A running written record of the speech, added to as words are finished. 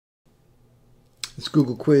It's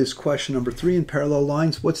Google quiz question number 3 in parallel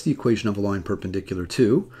lines. What's the equation of a line perpendicular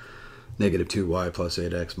to negative 2y plus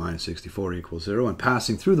 8x minus 64 equals 0 and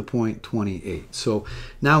passing through the point 28? So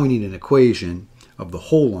now we need an equation of the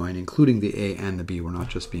whole line, including the a and the b. We're not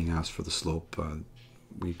just being asked for the slope.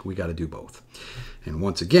 We got to do both. And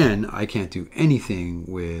once again, I can't do anything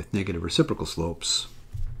with negative reciprocal slopes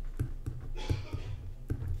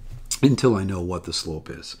until I know what the slope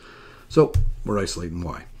is. So we're isolating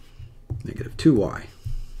y. Negative 2y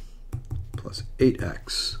plus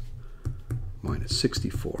 8x minus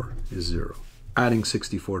 64 is 0. Adding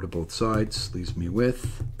 64 to both sides leaves me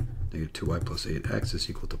with negative 2y plus 8x is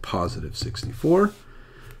equal to positive 64.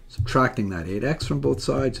 Subtracting that 8x from both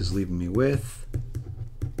sides is leaving me with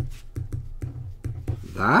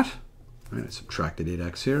that. Right, I subtracted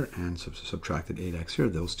 8x here and subtracted 8x here.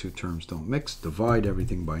 Those two terms don't mix. Divide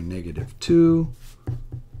everything by negative 2.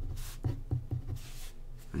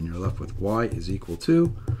 And you're left with y is equal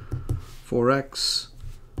to 4x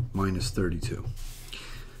minus 32.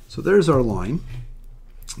 So there's our line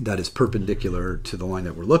that is perpendicular to the line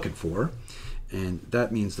that we're looking for. And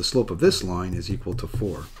that means the slope of this line is equal to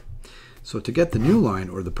 4. So to get the new line,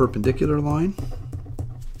 or the perpendicular line,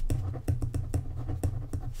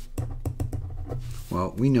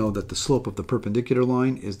 well, we know that the slope of the perpendicular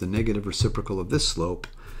line is the negative reciprocal of this slope,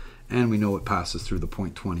 and we know it passes through the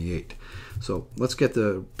point 28. So let's get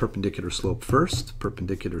the perpendicular slope first.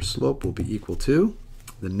 Perpendicular slope will be equal to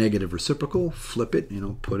the negative reciprocal, flip it,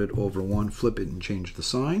 put it over 1, flip it, and change the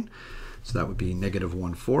sign. So that would be negative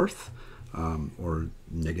 1/4, or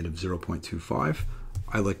negative 0.25.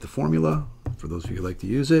 I like the formula. For those of you who like to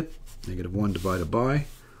use it, negative 1 divided by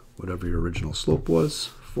whatever your original slope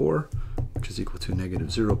was, 4, which is equal to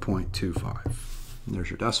negative 0.25. And there's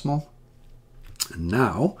your decimal. And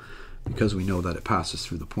now, because we know that it passes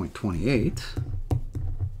through the point 28,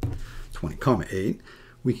 20,8,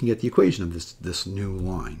 we can get the equation of this new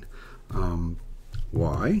line.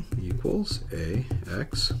 Y equals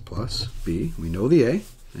ax plus b. We know the a,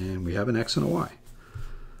 and we have an x and a y.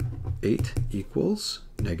 8 equals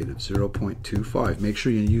negative 0.25. Make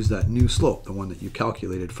sure you use that new slope, the one that you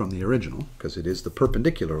calculated from the original, because it is the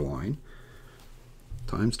perpendicular line,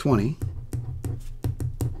 times 20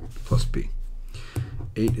 plus b.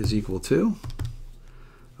 8 is equal to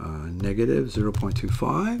negative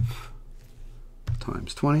 0.25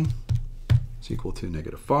 times 20 is equal to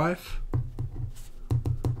negative 5.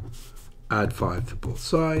 Add 5 to both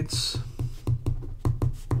sides.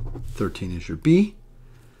 13 is your b.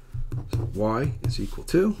 So y is equal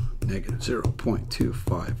to negative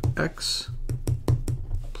 0.25x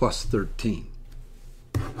plus 13.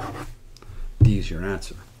 D is your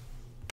answer.